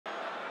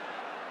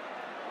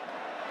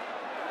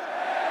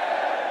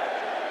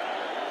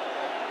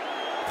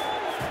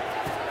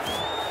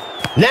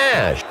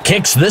Nash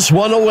kicks this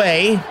one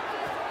away.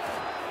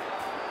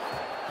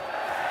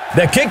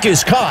 The kick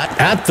is caught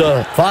at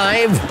the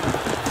 5.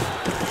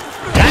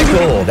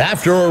 Tackled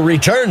after a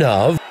return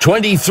of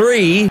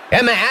 23.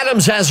 Emma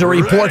Adams has a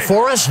report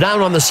for us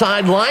down on the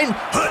sideline.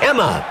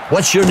 Emma,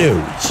 what's your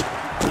news?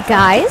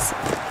 Guys,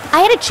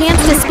 I had a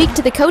chance to speak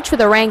to the coach for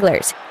the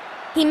Wranglers.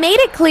 He made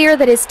it clear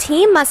that his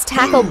team must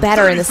tackle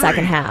better in the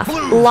second half.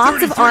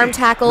 Lots of arm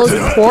tackles,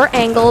 poor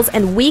angles,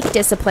 and weak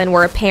discipline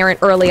were apparent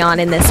early on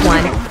in this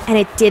one, and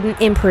it didn't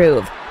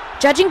improve.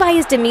 Judging by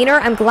his demeanor,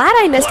 I'm glad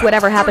I missed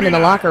whatever happened in the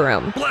locker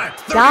room.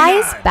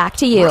 Guys, back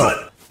to you.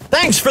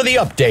 Thanks for the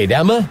update,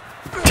 Emma.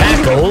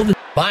 Tackled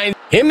by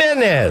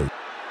Jimenez.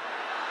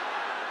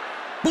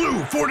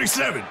 Blue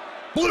 47.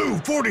 Blue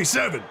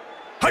 47.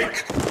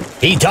 Hike.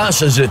 He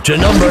tosses it to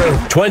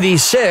number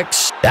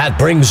 26. That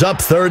brings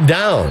up third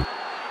down.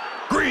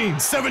 Green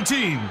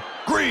 17.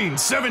 Green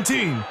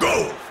 17.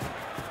 Go.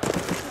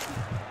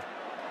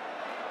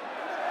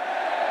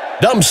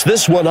 Dumps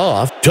this one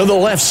off to the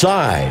left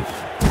side.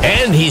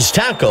 And he's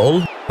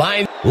tackled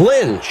by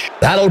Lynch.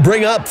 That'll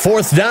bring up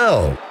fourth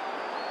down.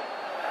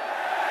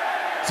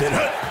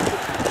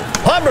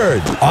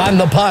 Hubbard on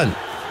the punt.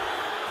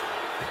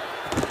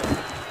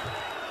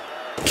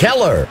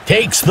 Keller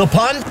takes the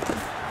punt.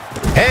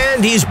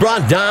 And he's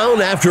brought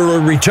down after a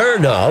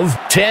return of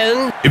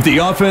 10. If the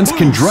offense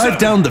can drive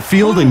down the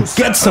field and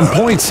get some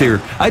points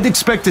here, I'd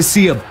expect to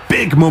see a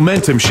big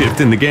momentum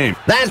shift in the game.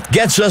 That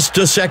gets us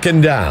to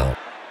second down.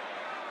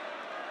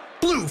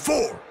 Blue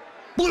 4.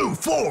 Blue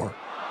 4.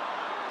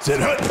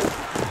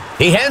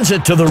 He hands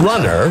it to the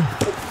runner.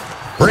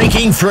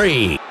 Breaking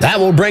free. That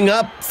will bring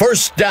up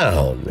first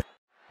down.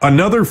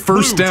 Another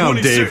first down,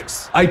 Dave.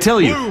 I tell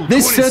you,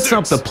 this sets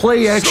up the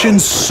play action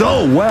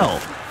so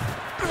well.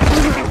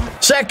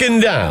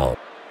 Second down.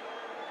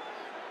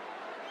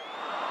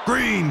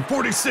 Green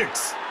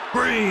 46.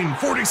 Green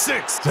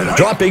 46.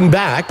 Dropping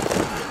back.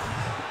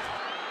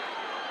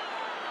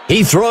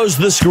 He throws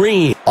the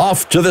screen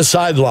off to the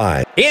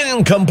sideline.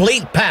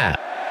 Incomplete pass.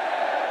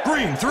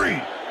 Green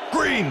 3.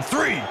 Green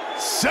 3.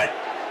 Set.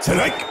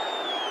 Tonight.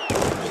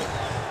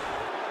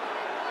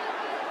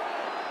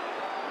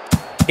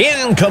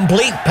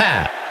 Incomplete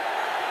pass.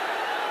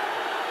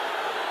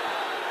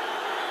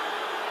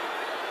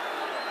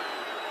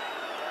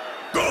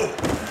 Go.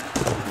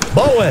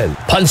 Bowen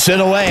punts it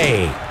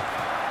away.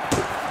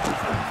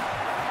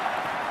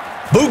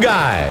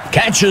 Bugai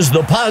catches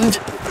the punt.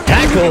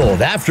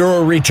 Tackled after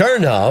a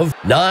return of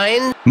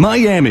 9.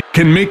 Miami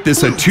can make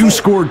this a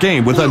two-score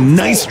game with a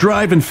nice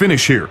drive and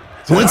finish here.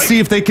 Let's see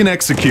if they can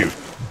execute.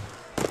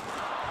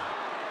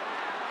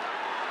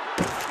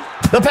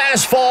 The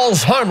pass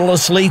falls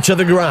harmlessly to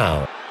the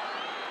ground.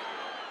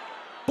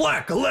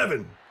 Black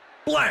 11.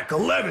 Black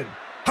 11.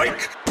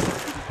 Hike.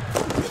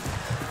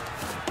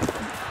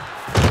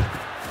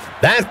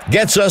 That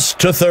gets us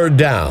to third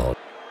down.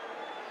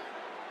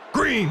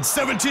 Green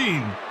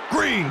 17.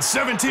 Green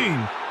 17.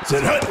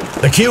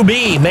 The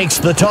QB makes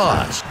the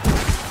toss.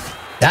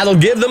 That'll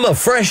give them a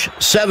fresh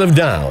set of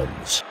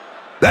downs.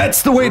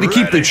 That's the way to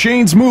keep the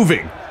chains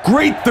moving.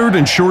 Great third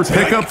and short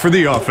pickup for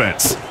the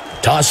offense.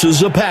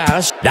 Tosses a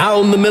pass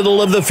down the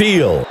middle of the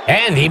field,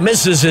 and he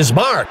misses his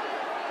mark.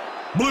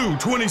 Blue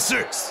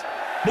 26.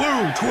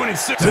 Blue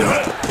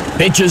 26.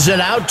 Pitches it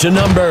out to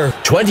number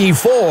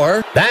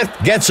 24. That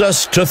gets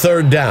us to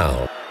third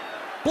down.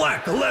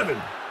 Black 11.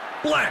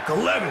 Black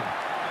 11.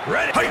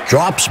 Ready. Hike.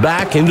 Drops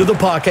back into the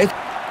pocket.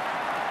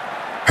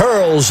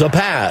 Hurls a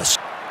pass.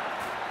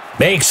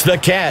 Makes the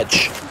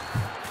catch.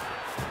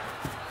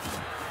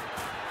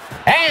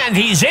 And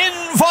he's in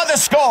for the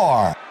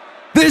score.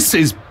 This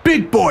is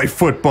big boy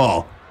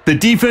football. The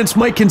defense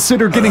might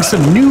consider getting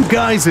some new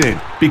guys in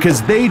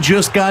because they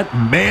just got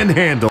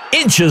manhandled.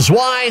 Inches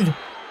wide,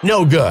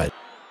 no good.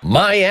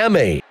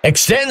 Miami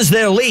extends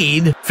their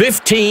lead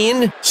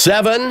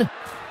 15-7.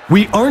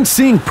 We aren't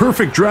seeing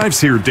perfect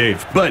drives here,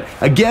 Dave, but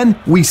again,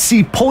 we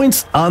see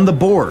points on the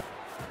board.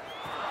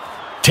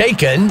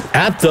 Taken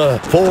at the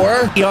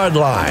 4-yard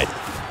line.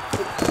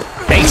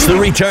 Makes the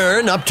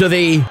return up to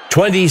the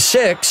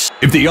 26.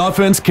 If the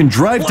offense can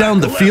drive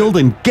down the field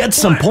and get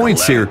some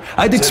points here,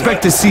 I'd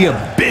expect to see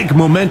a big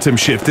momentum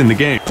shift in the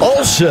game.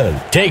 Olsen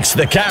takes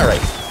the carry.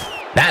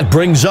 That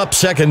brings up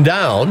second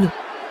down.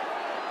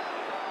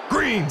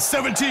 Green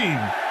 17.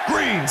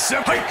 Green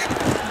 7.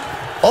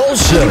 Hike.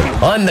 Olsen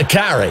on the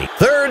carry.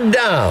 Third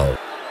down.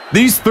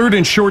 These third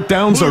and short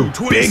downs are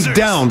big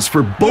downs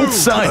for both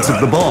sides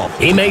of the ball.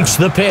 He makes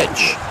the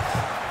pitch.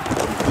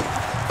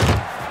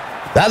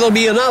 That'll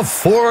be enough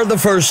for the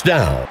first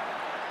down.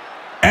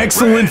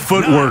 Excellent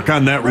footwork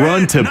on that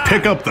run to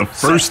pick up the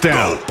first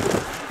down.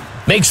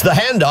 Makes the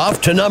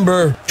handoff to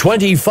number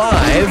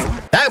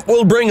 25. That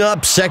will bring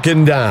up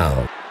second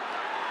down.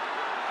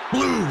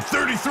 Blue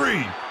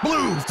 33.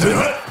 Blue.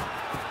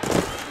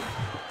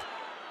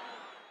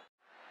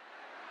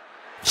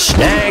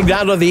 Snagged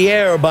out of the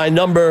air by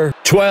number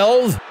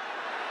 12.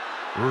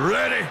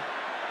 Ready.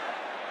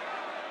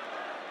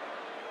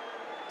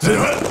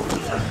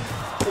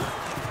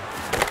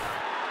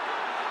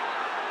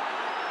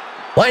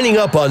 Lining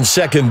up on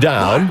second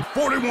down. Black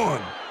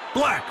 41.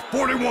 Black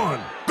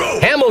 41. Go.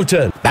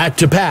 Hamilton back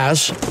to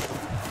pass.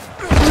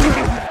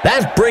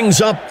 That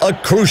brings up a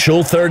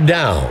crucial third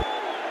down.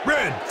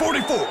 Red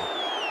 44.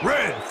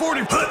 Red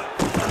 44.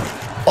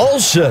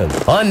 Olsen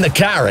on the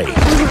carry.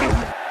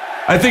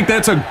 I think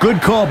that's a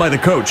good call by the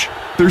coach.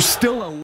 There's still a